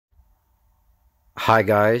Hi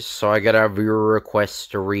guys, so I got a viewer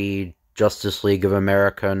request to read Justice League of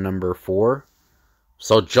America number 4.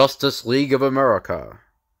 So Justice League of America.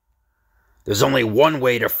 There's only one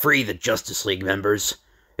way to free the Justice League members,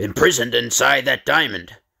 imprisoned inside that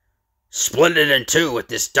diamond. Split it in two with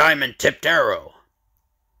this diamond-tipped arrow.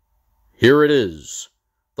 Here it is,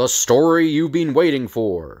 the story you've been waiting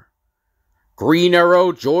for. Green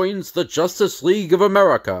Arrow joins the Justice League of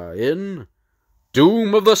America in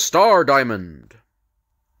Doom of the Star Diamond.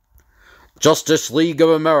 Justice League of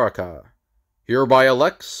America hereby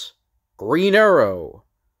elects Green Arrow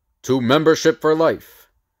to membership for life,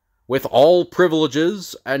 with all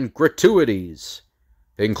privileges and gratuities,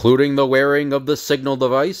 including the wearing of the signal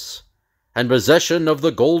device and possession of the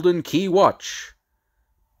Golden Key Watch.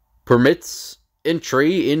 Permits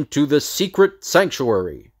entry into the Secret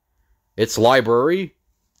Sanctuary, its library,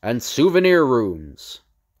 and souvenir rooms.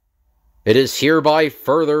 It is hereby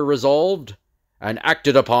further resolved and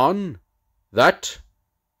acted upon that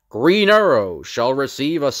Green Arrow shall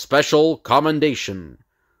receive a special commendation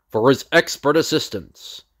for his expert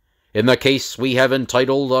assistance in the case we have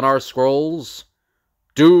entitled on our scrolls,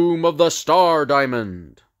 Doom of the Star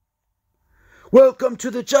Diamond. Welcome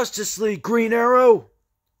to the Justice League, Green Arrow.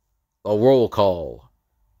 The roll call: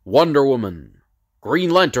 Wonder Woman, Green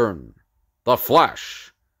Lantern, The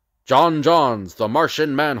Flash, John Johns the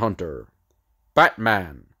Martian Manhunter,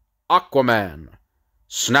 Batman, Aquaman,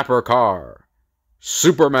 Snapper Carr,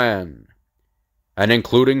 Superman, and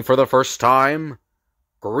including for the first time,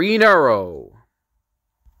 Green Arrow.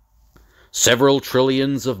 Several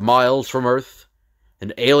trillions of miles from Earth,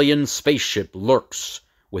 an alien spaceship lurks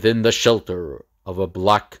within the shelter of a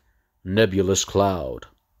black, nebulous cloud.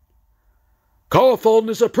 Carthon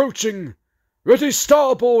is approaching! Ready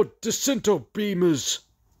starboard, Disinto beamers!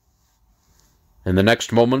 In the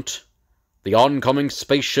next moment, the oncoming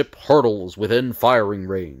spaceship hurtles within firing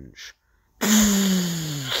range.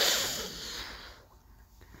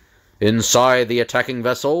 Inside the attacking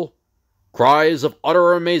vessel, cries of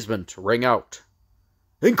utter amazement ring out.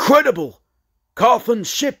 Incredible! Carthon's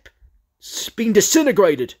ship's been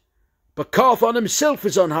disintegrated, but Carthon himself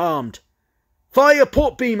is unharmed. Fire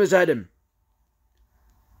port beamers at him!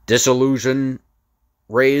 Disillusion,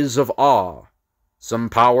 rays of awe, some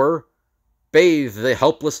power, bathe the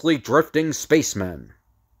helplessly drifting spacemen.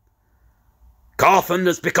 Carthon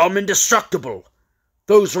has become indestructible.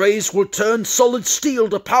 Those rays will turn solid steel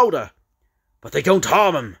to powder, but they don't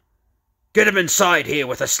harm him. Get him inside here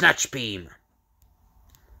with a snatch beam.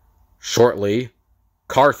 Shortly,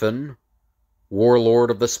 Carthon,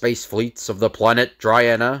 warlord of the space fleets of the planet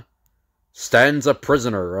Dryaena, stands a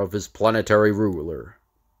prisoner of his planetary ruler.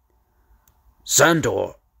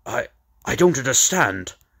 Xandor, I don't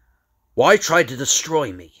understand. Why try to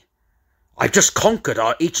destroy me? I've just conquered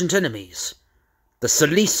our ancient enemies, the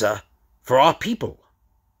Selisa, for our people.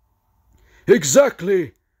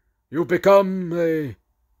 Exactly. You become a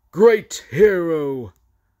great hero.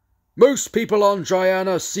 Most people on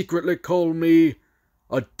Dryaena secretly call me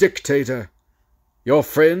a dictator. Your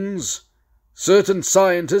friends, certain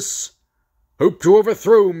scientists, hope to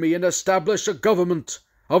overthrow me and establish a government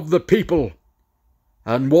of the people,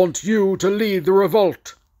 and want you to lead the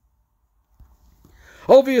revolt.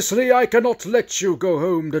 Obviously, I cannot let you go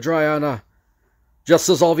home to Dryaena. Just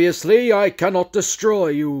as obviously, I cannot destroy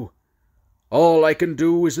you. All I can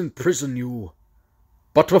do is imprison you.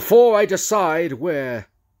 But before I decide where,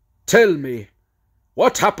 tell me,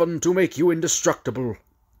 what happened to make you indestructible?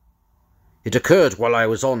 It occurred while I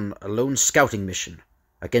was on a lone scouting mission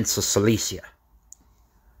against the Cilicia.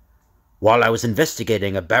 While I was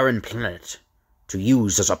investigating a barren planet to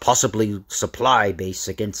use as a possibly supply base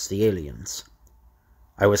against the aliens,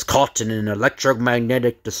 I was caught in an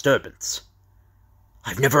electromagnetic disturbance.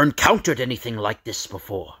 I've never encountered anything like this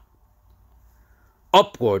before.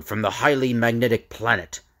 Upward from the highly magnetic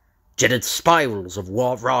planet jetted spirals of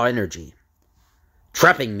raw energy,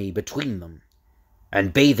 trapping me between them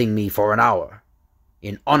and bathing me for an hour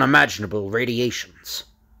in unimaginable radiations.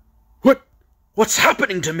 What's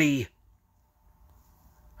happening to me?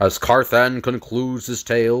 As Carthon concludes his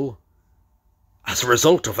tale, as a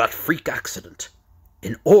result of that freak accident,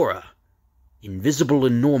 an aura, invisible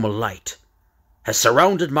in normal light, has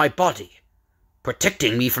surrounded my body,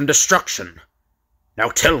 protecting me from destruction. Now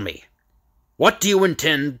tell me, what do you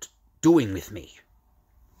intend doing with me?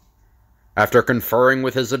 After conferring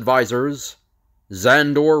with his advisors,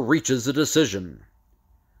 Xandor reaches a decision.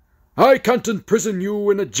 I can't imprison you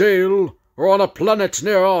in a jail or on a planet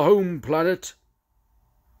near our home planet.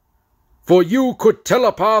 For you could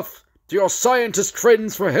telepath to your scientist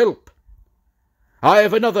friends for help. I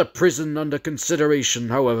have another prison under consideration,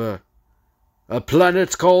 however. a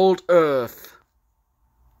planet called Earth.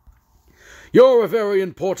 You're a very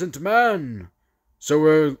important man,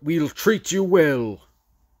 so we'll treat you well.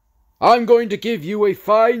 I'm going to give you a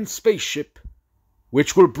fine spaceship,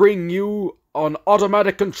 which will bring you on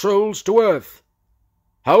automatic controls to Earth.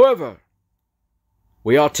 However,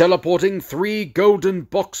 we are teleporting 3 golden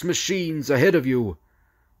box machines ahead of you,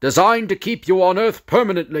 designed to keep you on Earth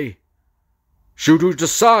permanently. Should you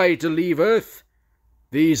decide to leave Earth,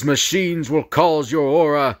 these machines will cause your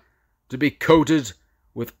aura to be coated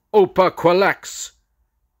with Opaqualax,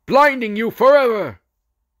 blinding you forever.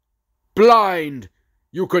 Blind,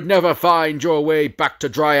 you could never find your way back to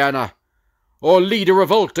Dryaena, or lead a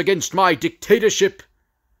revolt against my dictatorship.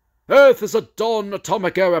 Earth is a Dawn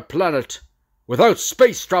Atomic-era planet, without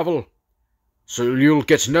space travel, so you'll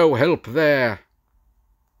get no help there.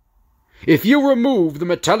 If you remove the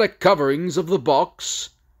metallic coverings of the box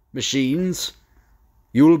machines,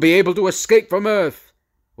 you will be able to escape from Earth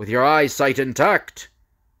with your eyesight intact.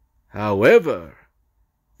 However,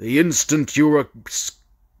 the instant you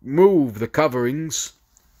remove the coverings,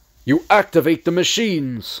 you activate the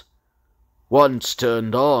machines. Once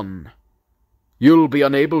turned on, you'll be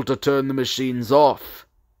unable to turn the machines off,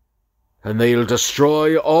 and they'll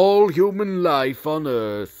destroy all human life on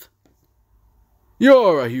Earth.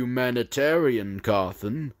 You're a humanitarian,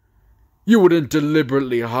 Carthan. You wouldn't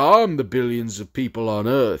deliberately harm the billions of people on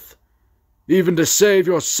Earth, even to save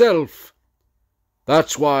yourself.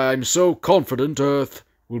 That's why I'm so confident Earth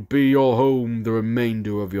will be your home the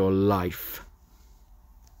remainder of your life.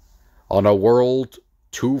 On a world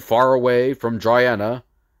too far away from Dryaena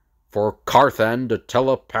for Carthan to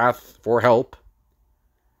telepath for help,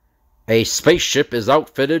 a spaceship is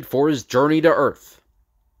outfitted for his journey to Earth.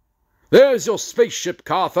 There's your spaceship,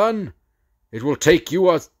 Carthan. It will take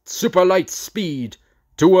you at super light speed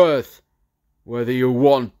to Earth, whether you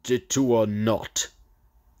want it to or not.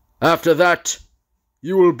 After that,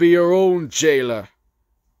 you will be your own jailer.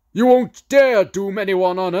 You won't dare doom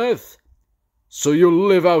anyone on Earth, so you'll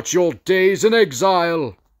live out your days in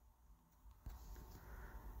exile.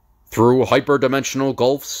 Through hyperdimensional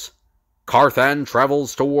gulfs, Carthan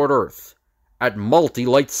travels toward Earth at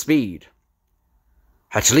multi-light speed.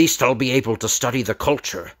 At least I'll be able to study the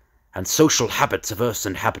culture and social habits of Earth's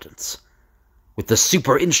inhabitants, with the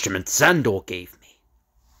super instrument Xandor gave me.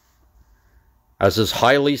 As his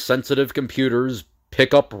highly sensitive computers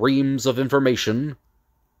pick up reams of information,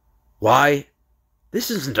 why, this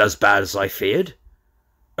isn't as bad as I feared.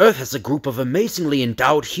 Earth has a group of amazingly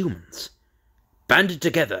endowed humans, banded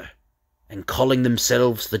together and calling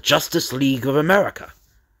themselves the Justice League of America.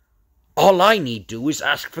 All I need do is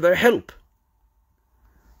ask for their help.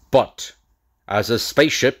 But, as his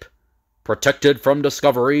spaceship, protected from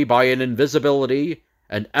discovery by an invisibility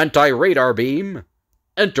and anti-radar beam,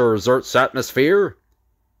 enters Earth's atmosphere,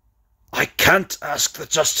 I can't ask the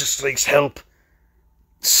Justice League's help.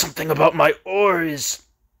 Something about my aura is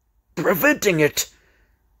preventing it.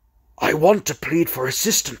 I want to plead for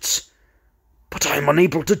assistance, but I'm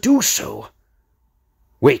unable to do so.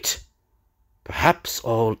 Wait, perhaps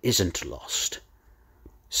all isn't lost.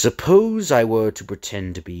 Suppose I were to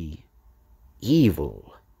pretend to be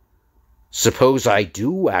evil. Suppose I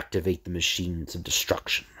do activate the machines of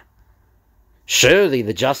destruction. Surely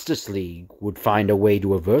the Justice League would find a way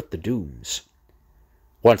to avert the dooms.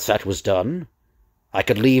 Once that was done, I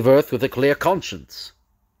could leave Earth with a clear conscience.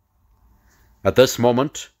 At this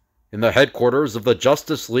moment, in the headquarters of the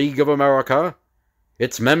Justice League of America,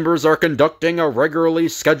 its members are conducting a regularly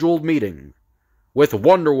scheduled meeting, with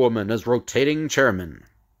Wonder Woman as rotating chairman.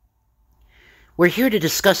 We're here to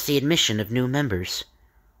discuss the admission of new members.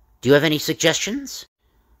 Do you have any suggestions?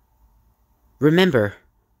 Remember,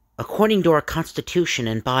 according to our Constitution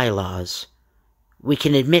and bylaws, we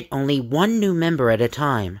can admit only one new member at a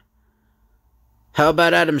time. How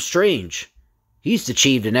about Adam Strange? He's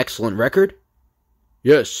achieved an excellent record.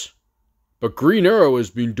 Yes, but Green Arrow has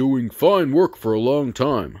been doing fine work for a long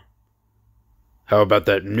time. How about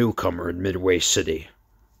that newcomer in Midway City?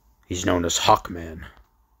 He's known as Hawkman.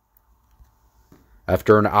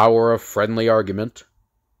 After an hour of friendly argument,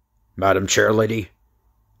 Madam Chairlady,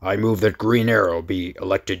 I move that Green Arrow be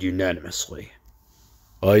elected unanimously.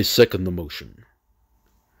 I second the motion.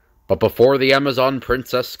 But before the Amazon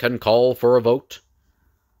Princess can call for a vote,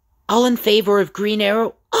 All in favor of Green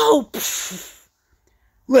Arrow? Oh, pfft.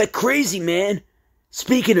 Like crazy, man.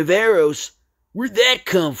 Speaking of arrows, where'd that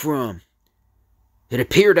come from? It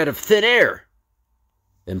appeared out of thin air.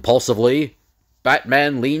 Impulsively,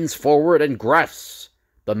 Batman leans forward and grasps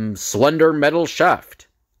the slender metal shaft.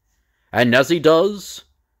 And as he does,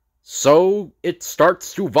 so it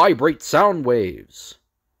starts to vibrate sound waves.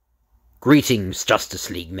 Greetings,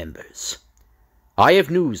 Justice League members. I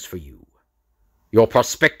have news for you. Your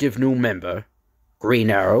prospective new member,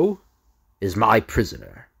 Green Arrow, is my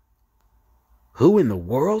prisoner. Who in the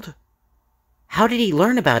world? How did he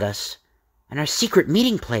learn about us and our secret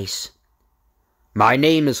meeting place? My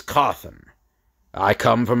name is Carthan. I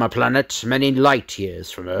come from a planet many light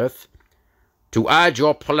years from Earth, to add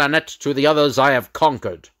your planet to the others I have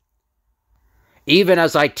conquered. Even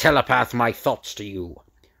as I telepath my thoughts to you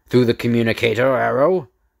through the communicator arrow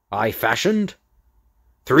I fashioned,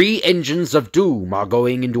 3 engines of doom are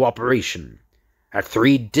going into operation at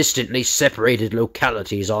 3 distantly separated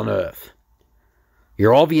localities on Earth.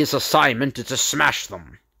 Your obvious assignment is to smash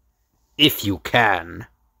them, if you can.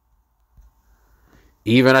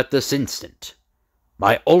 Even at this instant,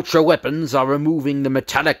 my ultra weapons are removing the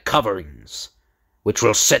metallic coverings, which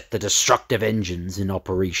will set the destructive engines in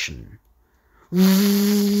operation.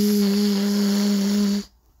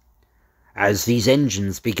 As these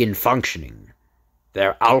engines begin functioning,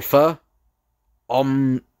 their Alpha,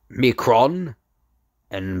 Omicron,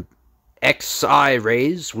 and Xi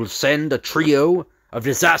rays will send a trio of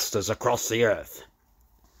disasters across the Earth.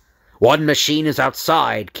 One machine is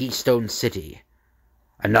outside Keystone City,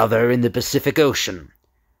 another in the Pacific Ocean,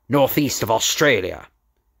 northeast of Australia,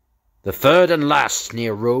 the third and last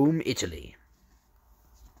near Rome, Italy.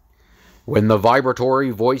 When the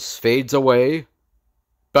vibratory voice fades away,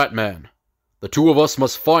 Batman, the 2 of us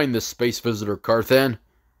must find this space visitor, Carthan,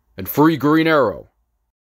 and free Green Arrow.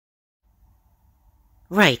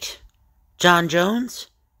 Right. John Jones?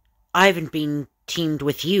 I haven't been teamed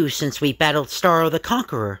with you since we battled Starro the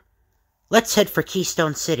Conqueror. Let's head for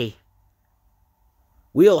Keystone City.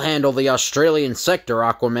 We'll handle the Australian sector,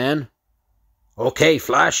 Aquaman. Okay,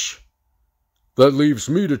 Flash. That leaves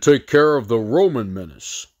me to take care of the Roman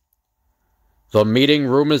menace. The meeting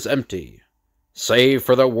room is empty, save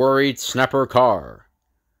for the worried Snapper Carr.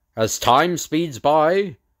 As time speeds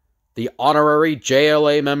by, the honorary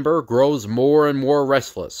JLA member grows more and more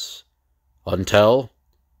restless, until...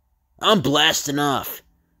 I'm blasting off.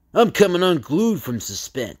 I'm coming unglued from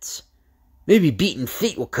suspense. Maybe beating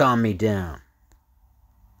feet will calm me down.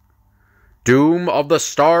 Doom of the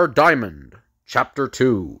Star Diamond, Chapter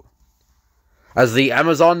 2. As the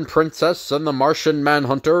Amazon Princess and the Martian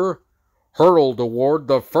Manhunter hurtle toward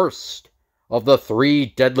the first of the 3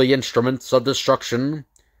 deadly instruments of destruction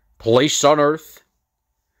placed on Earth,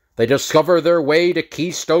 they discover their way to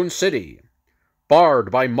Keystone City,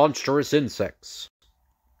 barred by monstrous insects.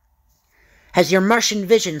 Has your Martian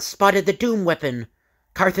vision spotted the Doom weapon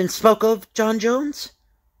Carthan spoke of, John Jones?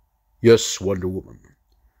 Yes, Wonder Woman.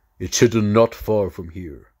 It's hidden not far from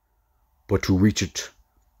here. But to reach it,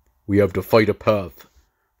 we have to fight a path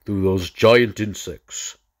through those giant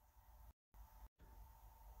insects.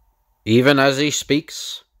 Even as he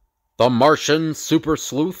speaks, the Martian super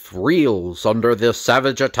sleuth reels under the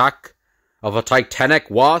savage attack of a titanic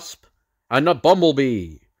wasp and a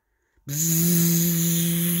bumblebee.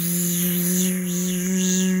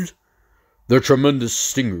 Their tremendous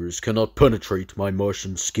stingers cannot penetrate my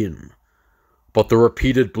Martian skin, but the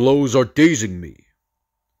repeated blows are dazing me.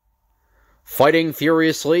 Fighting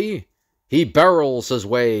furiously, he barrels his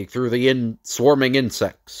way through the swarming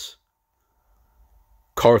insects.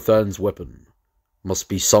 Carthan's weapon must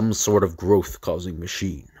be some sort of growth-causing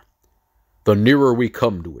machine. The nearer we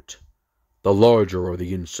come to it, the larger are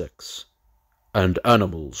the insects and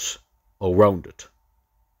animals around it.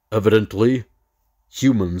 Evidently,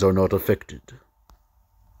 humans are not affected.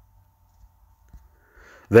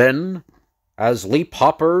 Then, as leap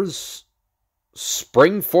hoppers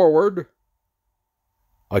spring forward,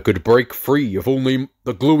 I could break free if only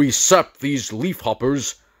the gluey sap these leaf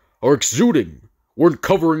hoppers are exuding weren't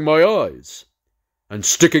covering my eyes and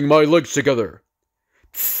sticking my legs together.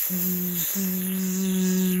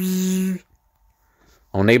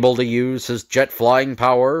 Unable to use his jet flying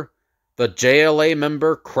power, the JLA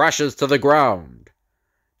member crashes to the ground,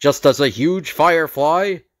 just as a huge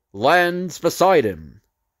firefly lands beside him.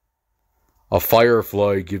 A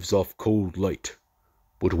firefly gives off cold light,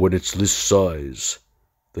 but when it's this size,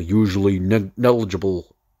 the usually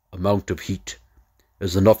negligible amount of heat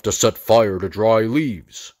is enough to set fire to dry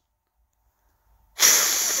leaves.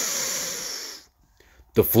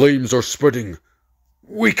 The flames are spreading,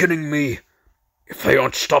 weakening me. If they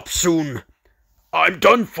aren't stopped soon, I'm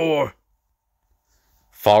done for.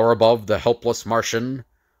 Far above the helpless Martian,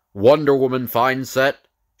 Wonder Woman finds that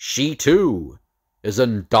she, too, is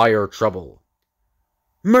in dire trouble.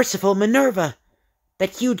 Merciful Minerva!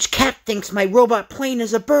 That huge cat thinks my robot plane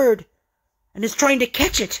is a bird and is trying to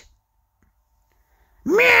catch it.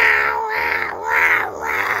 Meow!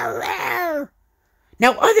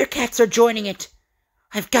 Now other cats are joining it.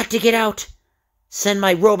 I've got to get out. Send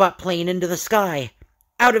my robot plane into the sky,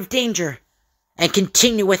 out of danger, and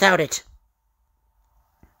continue without it.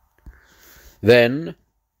 Then,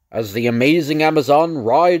 as the amazing Amazon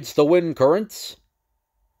rides the wind currents,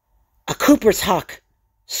 a Cooper's hawk,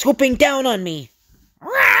 swooping down on me.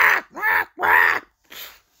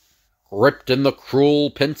 gripped in the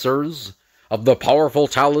cruel pincers of the powerful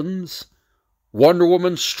talons, Wonder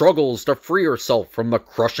Woman struggles to free herself from the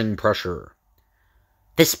crushing pressure.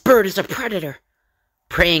 This bird is a predator,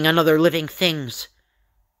 preying on other living things.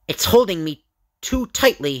 It's holding me too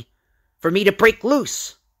tightly for me to break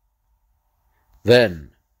loose.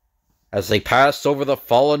 Then, as they pass over the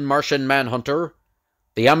fallen Martian Manhunter,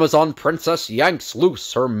 the Amazon Princess yanks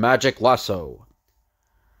loose her magic lasso.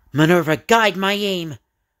 Minerva, guide my aim.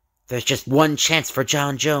 There's just one chance for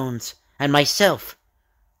John Jones and myself.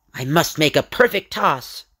 I must make a perfect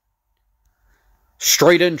toss.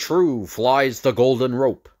 Straight and true flies the golden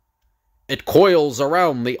rope. It coils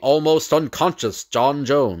around the almost unconscious John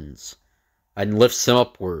Jones and lifts him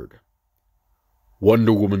upward.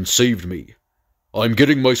 Wonder Woman saved me. I'm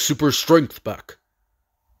getting my super strength back.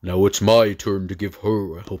 Now it's my turn to give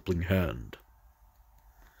her a helping hand.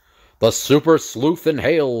 The super sleuth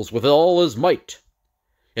inhales with all his might.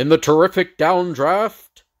 In the terrific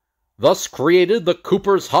downdraft, thus created, the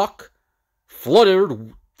Cooper's hawk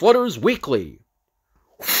flutters weakly.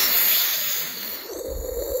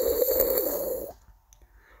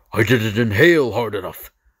 I didn't inhale hard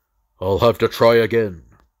enough. I'll have to try again.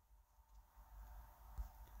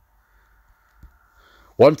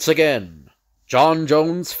 Once again, John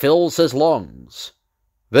Jones fills his lungs.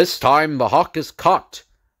 This time the hawk is caught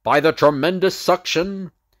by the tremendous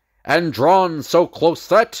suction and drawn so close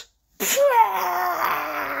that...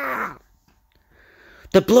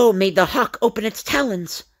 The blow made the hawk open its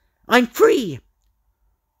talons. I'm free.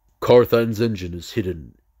 Carthan's engine is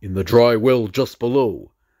hidden in the dry well just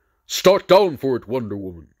below. Start down for it, Wonder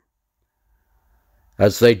Woman.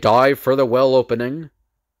 As they dive for the well opening...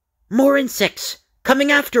 More insects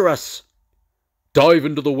coming after us. Dive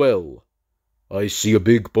into the well. I see a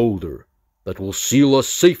big boulder that will seal us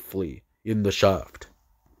safely in the shaft.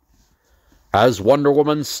 As Wonder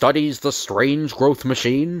Woman studies the strange growth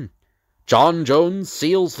machine, John Jones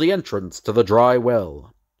seals the entrance to the dry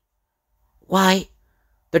well. Why,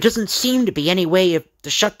 there doesn't seem to be any way to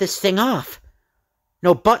shut this thing off.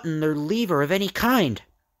 No button or lever of any kind.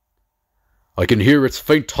 I can hear its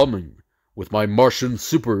faint humming with my Martian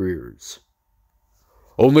super ears.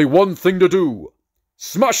 Only one thing to do.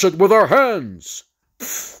 Smash it with our hands!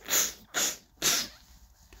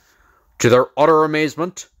 To their utter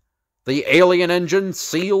amazement, the alien engine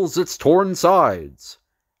seals its torn sides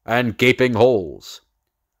and gaping holes.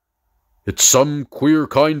 It's some queer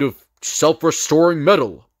kind of self-restoring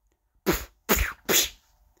metal.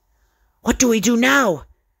 What do we do now?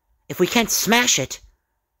 If we can't smash it,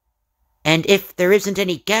 and if there isn't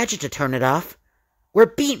any gadget to turn it off, we're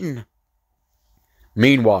beaten.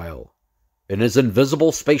 Meanwhile, in his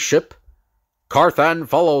invisible spaceship, Carthan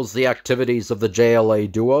follows the activities of the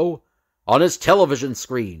JLA duo on his television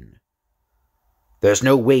screen. There's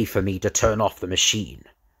no way for me to turn off the machine,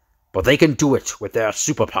 but they can do it with their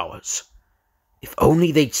superpowers. If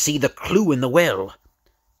only they'd see the clue in the well,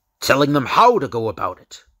 telling them how to go about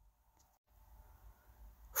it.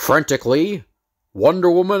 Frantically, Wonder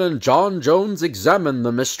Woman and John Jones examine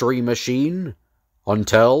the mystery machine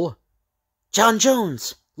until... John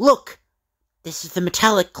Jones, look! This is the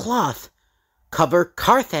metallic cloth cover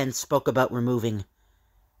Carthan spoke about removing.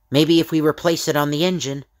 Maybe if we replace it on the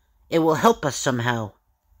engine, it will help us somehow.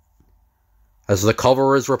 As the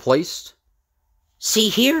cover is replaced... See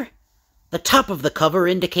here? The top of the cover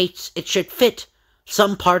indicates it should fit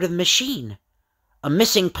some part of the machine. A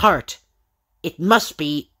missing part. It must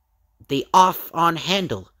be the off-on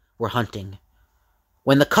handle we're hunting.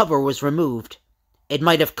 When the cover was removed, it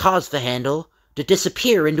might have caused the handle to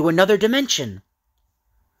disappear into another dimension.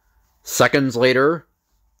 Seconds later,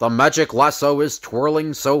 the magic lasso is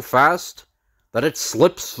twirling so fast that it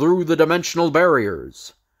slips through the dimensional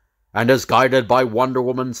barriers and is guided by Wonder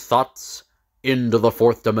Woman's thoughts into the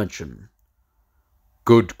fourth dimension.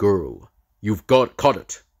 Good girl. You've caught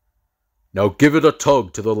it. Now give it a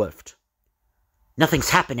tug to the left. Nothing's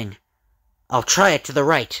happening. I'll try it to the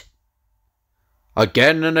right.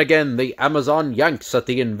 Again and again the Amazon yanks at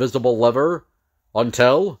the invisible lever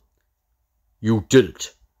until... You did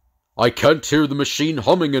it. I can't hear the machine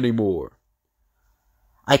humming anymore.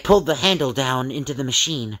 I pulled the handle down into the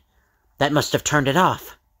machine. That must have turned it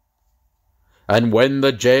off. And when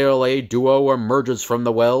the JLA duo emerges from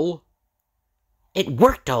the well... It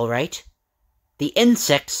worked all right. The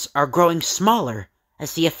insects are growing smaller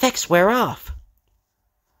as the effects wear off.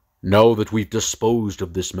 Now that we've disposed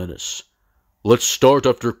of this menace, let's start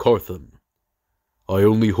after Carthan. I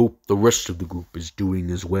only hope the rest of the group is doing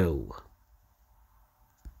as well.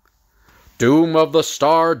 Doom of the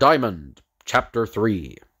Star Diamond, Chapter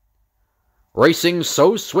 3. Racing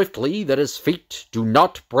so swiftly that his feet do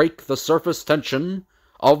not break the surface tension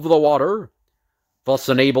of the water, thus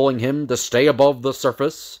enabling him to stay above the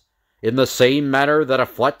surface in the same manner that a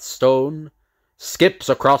flat stone skips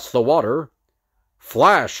across the water,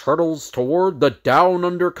 Flash hurtles toward the Down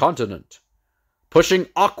Under continent, pushing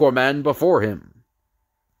Aquaman before him.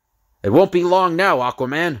 It won't be long now,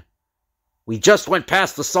 Aquaman. We just went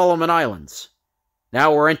past the Solomon Islands.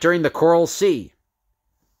 Now we're entering the Coral Sea.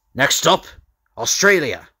 Next up,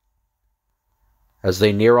 Australia. As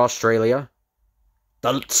they near Australia,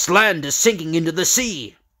 the land is sinking into the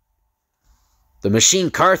sea. The machine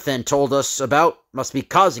Carthan told us about must be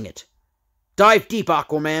causing it. Dive deep,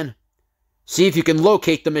 Aquaman. See if you can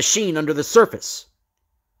locate the machine under the surface.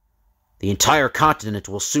 The entire continent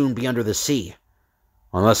will soon be under the sea,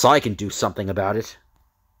 unless I can do something about it.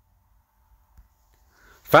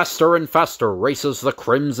 Faster and faster races the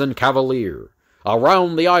Crimson Cavalier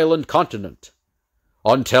around the island continent,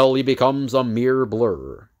 until he becomes a mere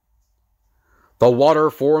blur. The water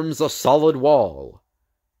forms a solid wall,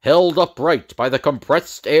 held upright by the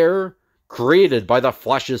compressed air created by the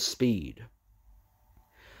Flash's speed.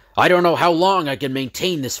 I don't know how long I can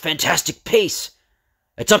maintain this fantastic pace.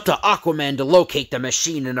 It's up to Aquaman to locate the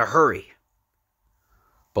machine in a hurry.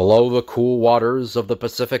 Below the cool waters of the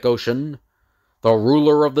Pacific Ocean, the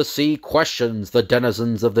ruler of the sea questions the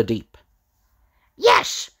denizens of the deep.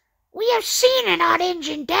 Yes, we have seen an odd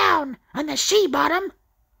engine down on the sea bottom.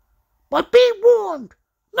 But be warned,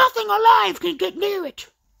 nothing alive can get near it.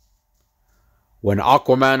 When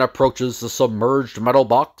Aquaman approaches the submerged metal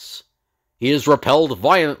box, he is repelled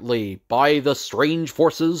violently by the strange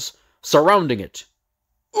forces surrounding it.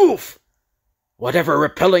 Oof! Whatever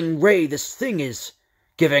repelling ray this thing is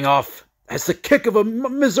giving off has the kick of a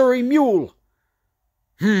misery mule.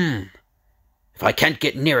 If I can't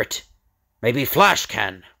get near it, maybe Flash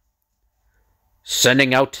can.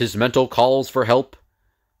 Sending out his mental calls for help,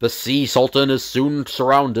 the Sea Sultan is soon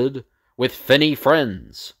surrounded with finny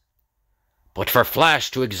friends. But for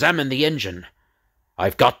Flash to examine the engine,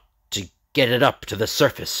 I've got to get it up to the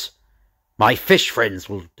surface. My fish friends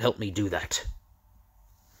will help me do that.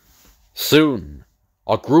 Soon,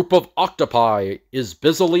 a group of octopi is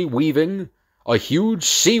busily weaving a huge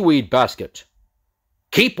seaweed basket.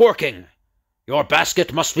 Keep working! Your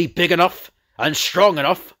basket must be big enough and strong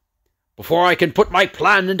enough before I can put my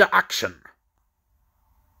plan into action.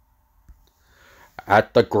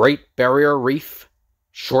 At the Great Barrier Reef,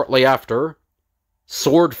 shortly after,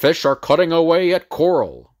 swordfish are cutting away at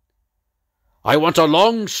coral. I want a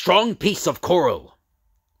long, strong piece of coral.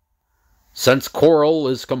 Since coral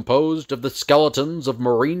is composed of the skeletons of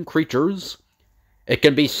marine creatures, it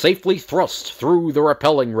can be safely thrust through the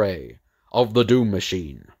repelling ray of the Doom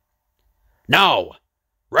Machine. Now,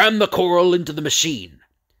 ram the coral into the machine,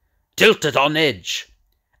 tilt it on edge,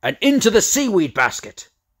 and into the seaweed basket.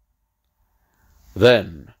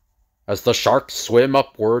 Then, as the sharks swim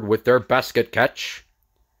upward with their basket catch,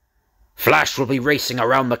 Flash will be racing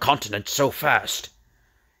around the continent so fast,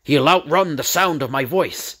 he'll outrun the sound of my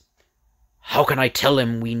voice. How can I tell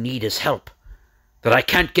him we need his help, that I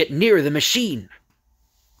can't get near the machine?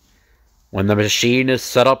 When the machine is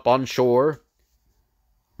set up on shore,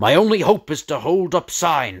 my only hope is to hold up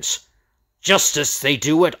signs, just as they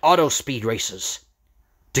do at auto-speed races,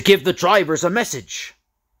 to give the drivers a message.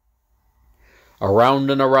 Around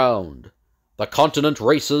and around, the continent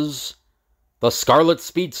races the Scarlet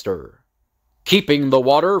Speedster, keeping the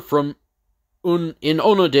water from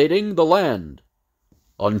inundating the land,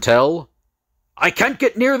 until I can't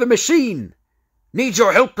get near the machine! Need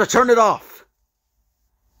your help to turn it off!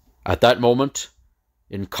 At that moment,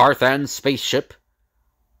 in Carthan's spaceship,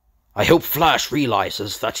 I hope Flash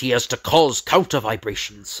realizes that he has to cause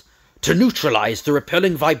counter-vibrations to neutralize the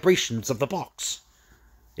repelling vibrations of the box.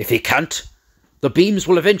 If he can't, the beams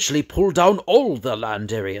will eventually pull down all the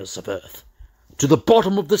land areas of Earth to the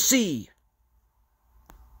bottom of the sea.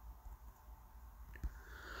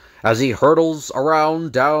 As he hurtles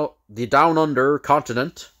around the Down Under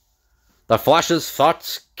continent, the Flash's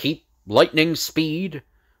thoughts keep lightning speed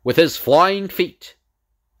with his flying feet,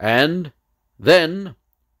 and then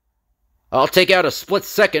I'll take out a split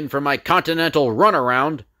second from my continental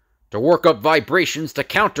runaround to work up vibrations to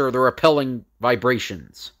counter the repelling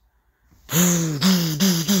vibrations.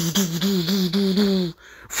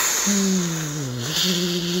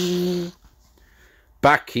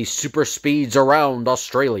 Back he superspeeds around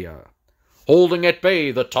Australia, holding at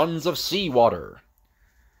bay the tons of seawater.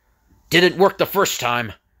 Didn't work the first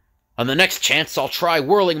time. On the next chance, I'll try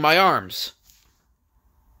whirling my arms.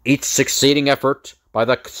 Each succeeding effort by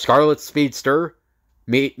the Scarlet Speedster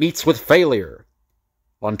meets with failure,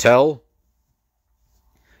 until...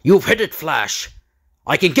 You've hit it, Flash.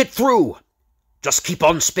 I can get through. Just keep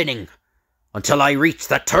on spinning until I reach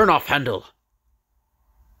that turn-off handle.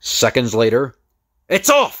 Seconds later, it's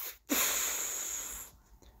off!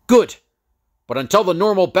 Good. But until the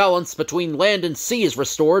normal balance between land and sea is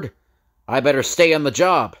restored, I better stay on the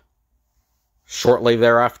job. Shortly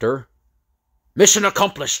thereafter, mission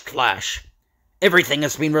accomplished, Flash. Everything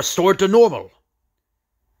has been restored to normal.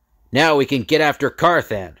 Now we can get after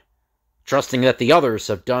Carthan, trusting that the others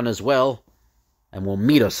have done as well, and will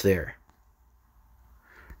meet us there.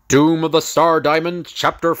 Doom of the Star Diamond,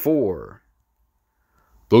 Chapter 4.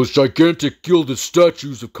 Those gigantic gilded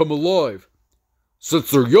statues have come alive.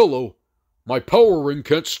 Since they're yellow, my power ring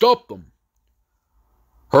can't stop them.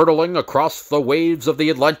 Hurtling across the waves of the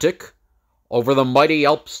Atlantic, over the mighty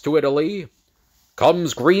Alps to Italy,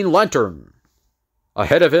 comes Green Lantern.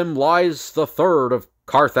 Ahead of him lies the third of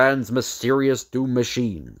Carthan's mysterious doom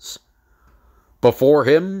machines. Before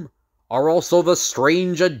him are also the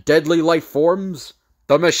strange and deadly life forms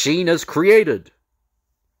the machine has created.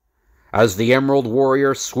 As the Emerald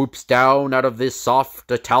Warrior swoops down out of this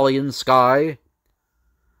soft Italian sky,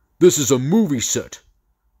 this is a movie set,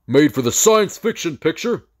 made for the science fiction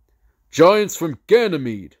picture Giants from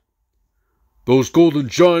Ganymede. Those golden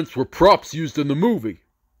giants were props used in the movie.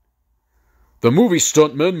 The movie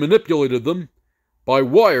stuntmen manipulated them by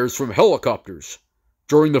wires from helicopters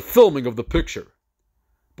during the filming of the picture.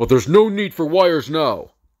 But there's no need for wires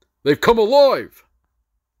now. They've come alive!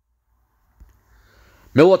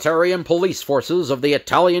 Military and police forces of the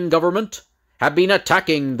Italian government have been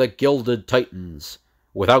attacking the Gilded Titans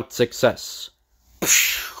without success.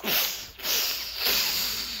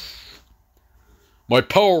 My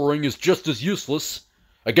power ring is just as useless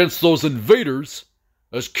against those invaders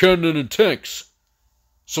as cannon and tanks.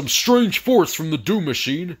 Some strange force from the Doom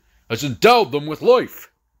Machine has endowed them with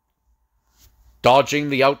life. Dodging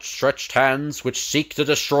the outstretched hands which seek to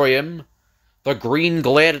destroy him, the Green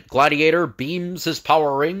Gladiator beams his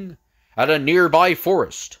power ring at a nearby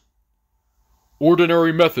forest.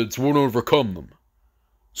 Ordinary methods won't overcome them,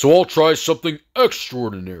 so I'll try something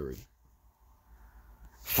extraordinary.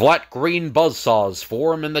 Flat green buzzsaws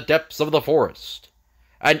form in the depths of the forest,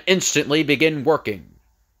 and instantly begin working,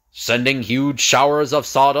 sending huge showers of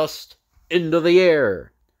sawdust into the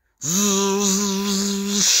air.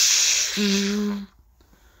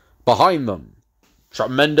 Behind them,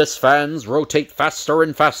 tremendous fans rotate faster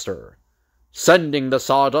and faster, sending the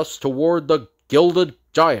sawdust toward the gilded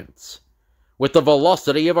giants with the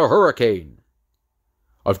velocity of a hurricane.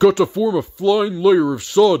 I've got to form a flying layer of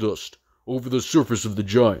sawdust over the surface of the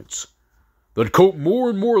giants, then coat more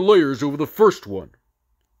and more layers over the first one.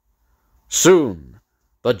 Soon,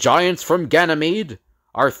 the giants from Ganymede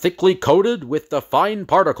are thickly coated with the fine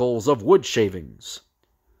particles of wood shavings.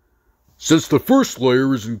 Since the first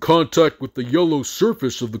layer is in contact with the yellow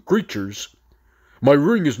surface of the creatures, my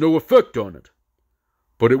ring has no effect on it,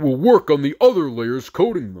 but it will work on the other layers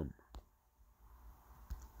coating them.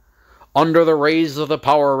 Under the rays of the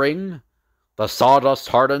power ring, the sawdust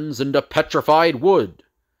hardens into petrified wood,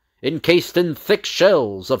 encased in thick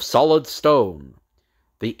shells of solid stone.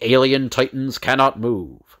 The alien titans cannot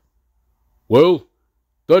move. Well,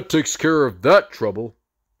 that takes care of that trouble.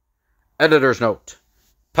 Editor's note.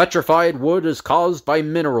 Petrified wood is caused by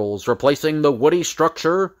minerals replacing the woody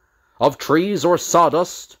structure of trees or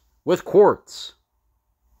sawdust with quartz.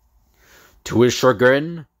 To his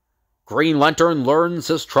chagrin, Green Lantern learns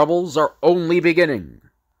his troubles are only beginning.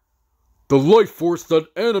 The life force that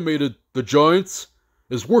animated the giants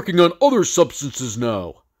is working on other substances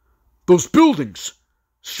now. Those buildings,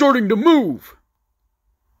 starting to move.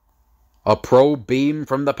 A probe beam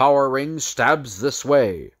from the power ring stabs this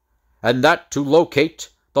way, and that to locate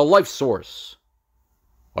the life source.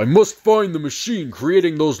 I must find the machine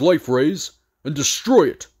creating those life rays and destroy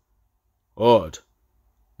it. Odd.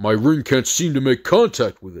 My ring can't seem to make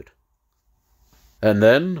contact with it. And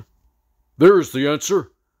then? There's the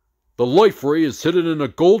answer. The life ray is hidden in a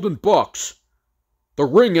golden box. The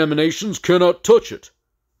ring emanations cannot touch it,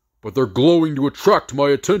 but they're glowing to attract my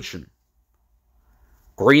attention.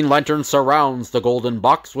 Green Lantern surrounds the golden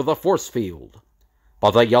box with a force field,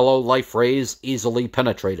 but the yellow life rays easily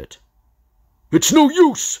penetrate it. It's no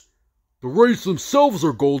use! The rays themselves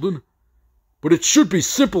are golden, but it should be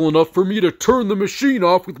simple enough for me to turn the machine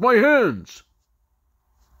off with my hands.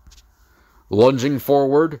 Lunging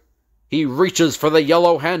forward, he reaches for the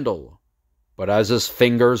yellow handle, but as his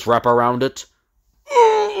fingers wrap around it,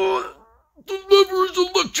 "Oh, the lever is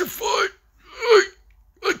electrified.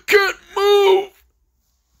 I can't move."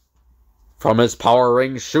 from his power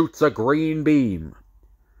ring shoots a green beam.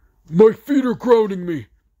 "My feet are grounding me.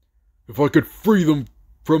 If I could free them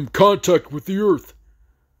from contact with the earth,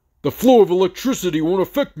 the flow of electricity won't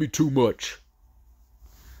affect me too much."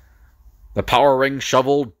 The power ring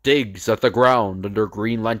shovel digs at the ground under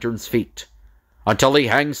Green Lantern's feet, until he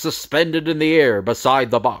hangs suspended in the air beside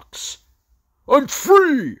the box. "I'm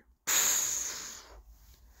free!"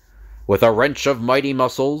 With a wrench of mighty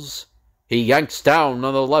muscles, he yanks down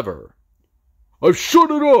on the lever. "I've shut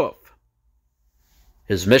it off!"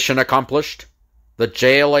 His mission accomplished, the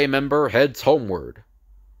JLA member heads homeward.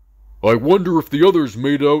 "I wonder if the others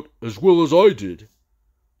made out as well as I did.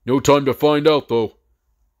 No time to find out, though.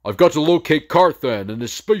 I've got to locate Carthan and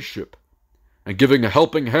his spaceship, and giving a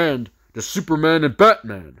helping hand to Superman and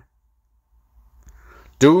Batman."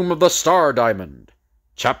 Doom of the Star Diamond,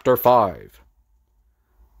 Chapter 5.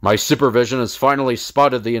 My supervision has finally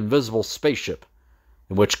spotted the invisible spaceship,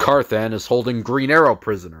 in which Carthan is holding Green Arrow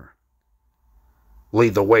prisoner.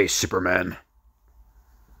 Lead the way, Superman.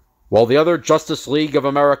 While the other Justice League of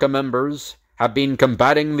America members have been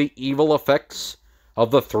combating the evil effects of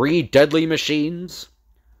the 3 deadly machines,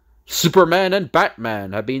 Superman and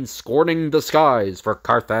Batman have been scorning the skies for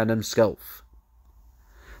Carthan himself.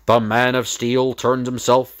 The Man of Steel turned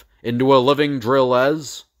himself into a living drill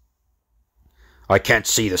as, I can't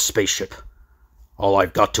see the spaceship. All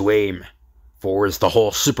I've got to aim for is the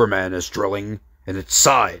hole Superman is drilling in its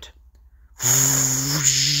side.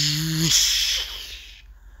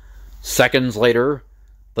 Seconds later,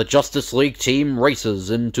 the Justice League team races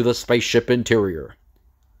into the spaceship interior.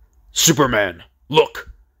 Superman, look!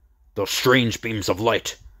 Those strange beams of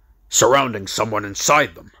light, surrounding someone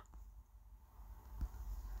inside them.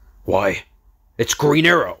 Why, it's Green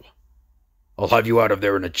Arrow. I'll have you out of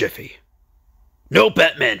there in a jiffy. No,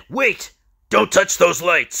 Batman, wait! Don't touch those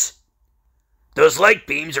lights! Those light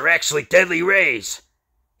beams are actually deadly rays.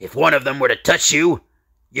 If one of them were to touch you,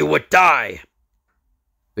 you would die.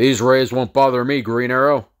 These rays won't bother me, Green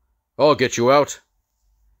Arrow. I'll get you out.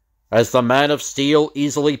 As the Man of Steel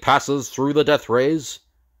easily passes through the death rays.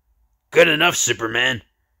 Good enough, Superman.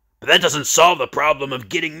 But that doesn't solve the problem of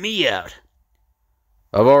getting me out.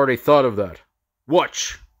 I've already thought of that.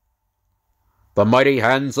 Watch. The mighty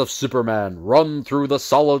hands of Superman run through the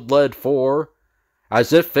solid lead floor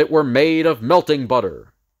as if it were made of melting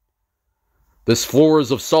butter. This floor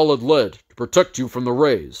is of solid lead to protect you from the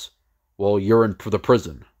rays while you're in the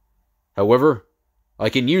prison. However, I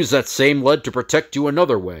can use that same lead to protect you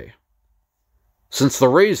another way. Since the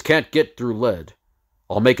rays can't get through lead,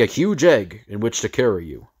 I'll make a huge egg in which to carry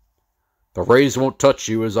you. The rays won't touch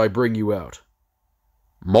you as I bring you out.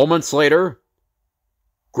 Moments later,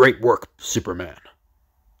 great work, Superman.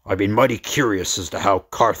 I've been mighty curious as to how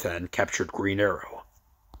Carthan captured Green Arrow.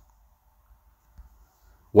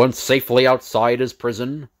 Once safely outside his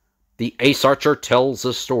prison, the Ace Archer tells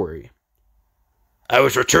his story. I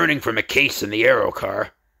was returning from a case in the Arrow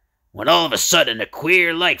car, when all of a sudden a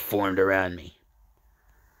queer light formed around me.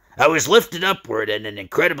 I was lifted upward at an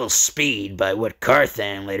incredible speed by what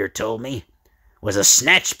Carthan later told me was a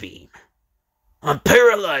snatch beam. I'm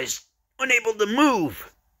paralyzed, unable to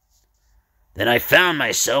move. Then I found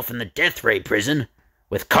myself in the Death Ray prison,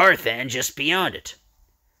 with Carthan just beyond it.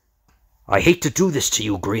 I hate to do this to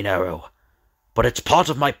you, Green Arrow, but it's part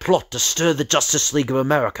of my plot to stir the Justice League of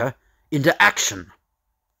America into action.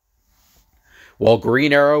 While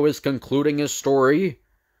Green Arrow is concluding his story,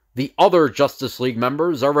 the other Justice League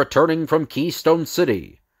members are returning from Keystone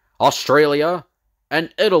City, Australia,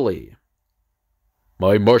 and Italy.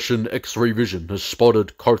 My Martian X-ray vision has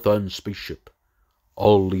spotted Carthan's spaceship.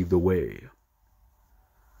 I'll lead the way.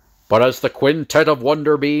 But as the quintet of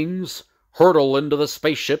Wonder Beings hurtle into the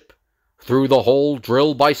spaceship through the hole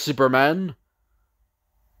drilled by Superman,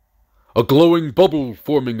 a glowing bubble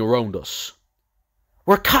forming around us.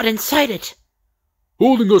 We're caught inside it.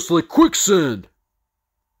 Holding us like quicksand.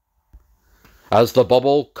 As the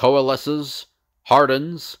bubble coalesces,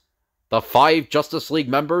 hardens, the 5 Justice League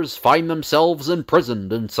members find themselves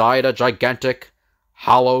imprisoned inside a gigantic,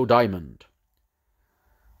 hollow diamond.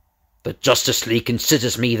 The Justice League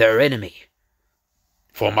considers me their enemy.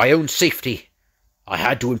 For my own safety, I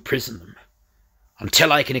had to imprison them,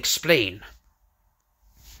 until I can explain.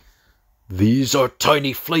 These are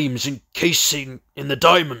tiny flames encasing in the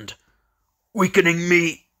diamond, weakening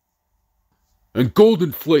me. And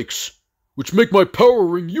golden flakes, which make my power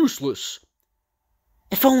ring useless.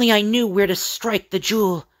 If only I knew where to strike the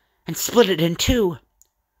jewel, and split it in two.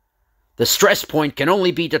 The stress point can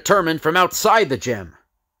only be determined from outside the gem.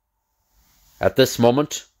 At this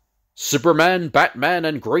moment, Superman, Batman,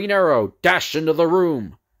 and Green Arrow dash into the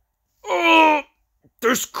room. Oh,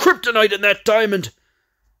 there's kryptonite in that diamond.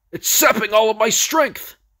 It's sapping all of my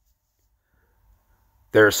strength.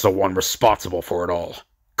 There's the one responsible for it all,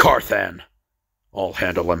 Carthan. I'll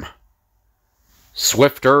handle him.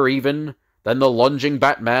 Swifter, even, than the lunging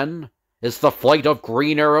Batman is the flight of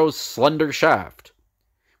Green Arrow's slender shaft,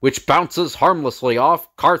 which bounces harmlessly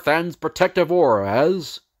off Carthan's protective aura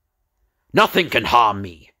as, "Nothing can harm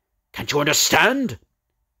me. Can't you understand?"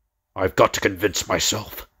 "I've got to convince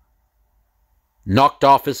myself." Knocked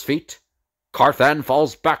off his feet, Carthan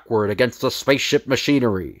falls backward against the spaceship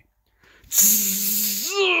machinery.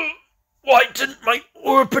 Why didn't my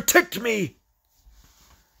aura protect me?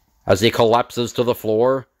 As he collapses to the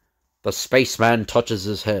floor, the spaceman touches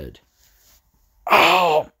his head.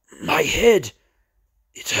 Oh, my head.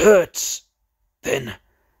 It hurts. Then,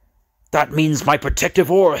 that means my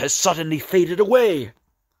protective aura has suddenly faded away.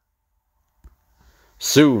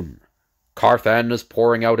 Soon, Carthan is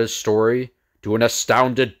pouring out his story to an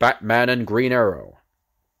astounded Batman and Green Arrow.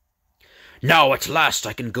 "Now at last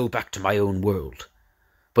I can go back to my own world.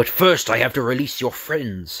 But first I have to release your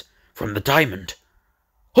friends from the diamond."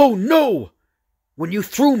 "Oh no! When you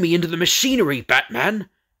threw me into the machinery, Batman,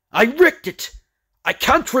 I wrecked it. I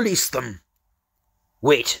can't release them."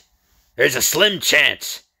 "Wait, there's a slim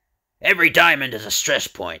chance. Every diamond is a stress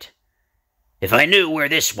point. If I knew where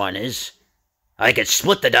this one is, I could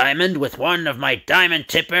split the diamond with one of my diamond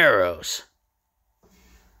tip arrows."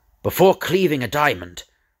 Before cleaving a diamond,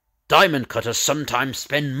 diamond cutters sometimes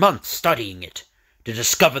spend months studying it to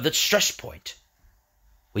discover the stress point.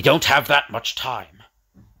 We don't have that much time.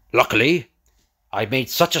 Luckily, I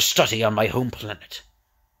made such a study on my home planet.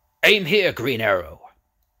 Aim here, Green Arrow.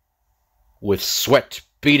 With sweat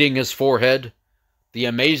beading his forehead, the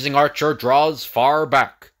amazing archer draws far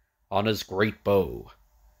back on his great bow.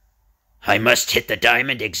 "I must hit the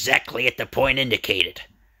diamond exactly at the point indicated,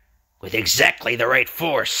 with exactly the right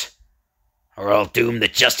force, or I'll doom the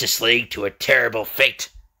Justice League to a terrible fate."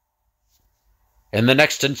 In the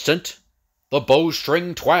next instant, the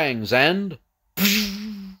bowstring twangs and...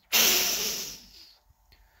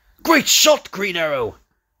 Great shot, Green Arrow!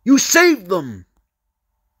 You saved them!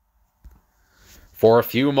 For a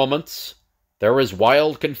few moments, there is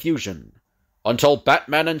wild confusion, until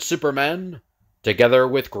Batman and Superman, together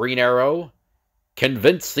with Green Arrow,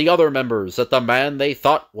 convince the other members that the man they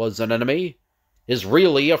thought was an enemy is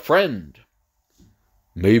really a friend.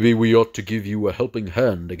 "Maybe we ought to give you a helping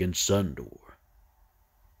hand against Xandor."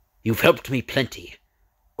 "You've helped me plenty.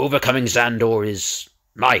 Overcoming Xandor is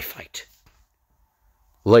my fight."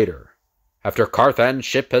 Later, after Carthan's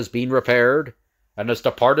ship has been repaired and has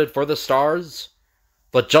departed for the stars,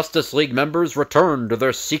 the Justice League members return to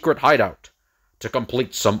their secret hideout to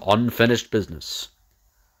complete some unfinished business.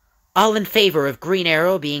 All in favor of Green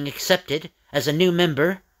Arrow being accepted as a new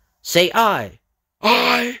member, say aye.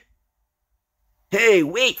 Aye! Hey,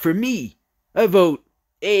 wait for me. I vote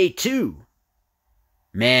A too.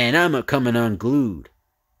 Man, I'm a-coming unglued.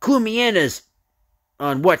 Clue me in as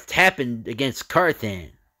on what happened against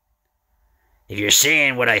Carthan. If you're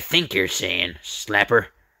saying what I think you're saying, Snapper,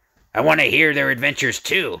 I want to hear their adventures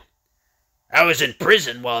too. I was in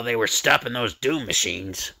prison while they were stopping those Doom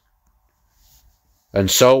machines. And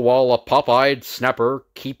so while a pop-eyed Snapper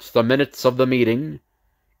keeps the minutes of the meeting,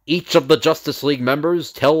 each of the Justice League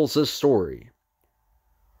members tells his story.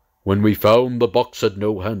 "When we found the box had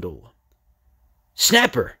no handle."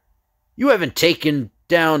 Snapper, you haven't taken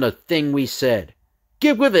down a thing we said.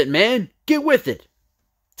 Get with it, man. Get with it.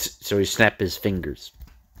 So he snapped his fingers.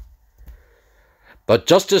 The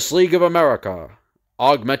Justice League of America,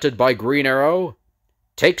 augmented by Green Arrow,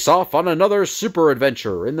 takes off on another super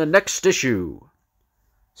adventure in the next issue.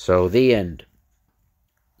 So, the end.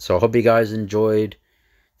 So, I hope you guys enjoyed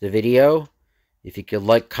the video. If you could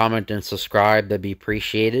like, comment, and subscribe, that'd be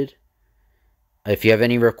appreciated. If you have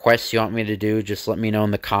any requests you want me to do, just let me know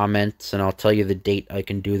in the comments, and I'll tell you the date I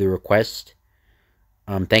can do the request.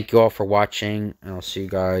 Thank you all for watching, and I'll see you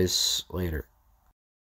guys later.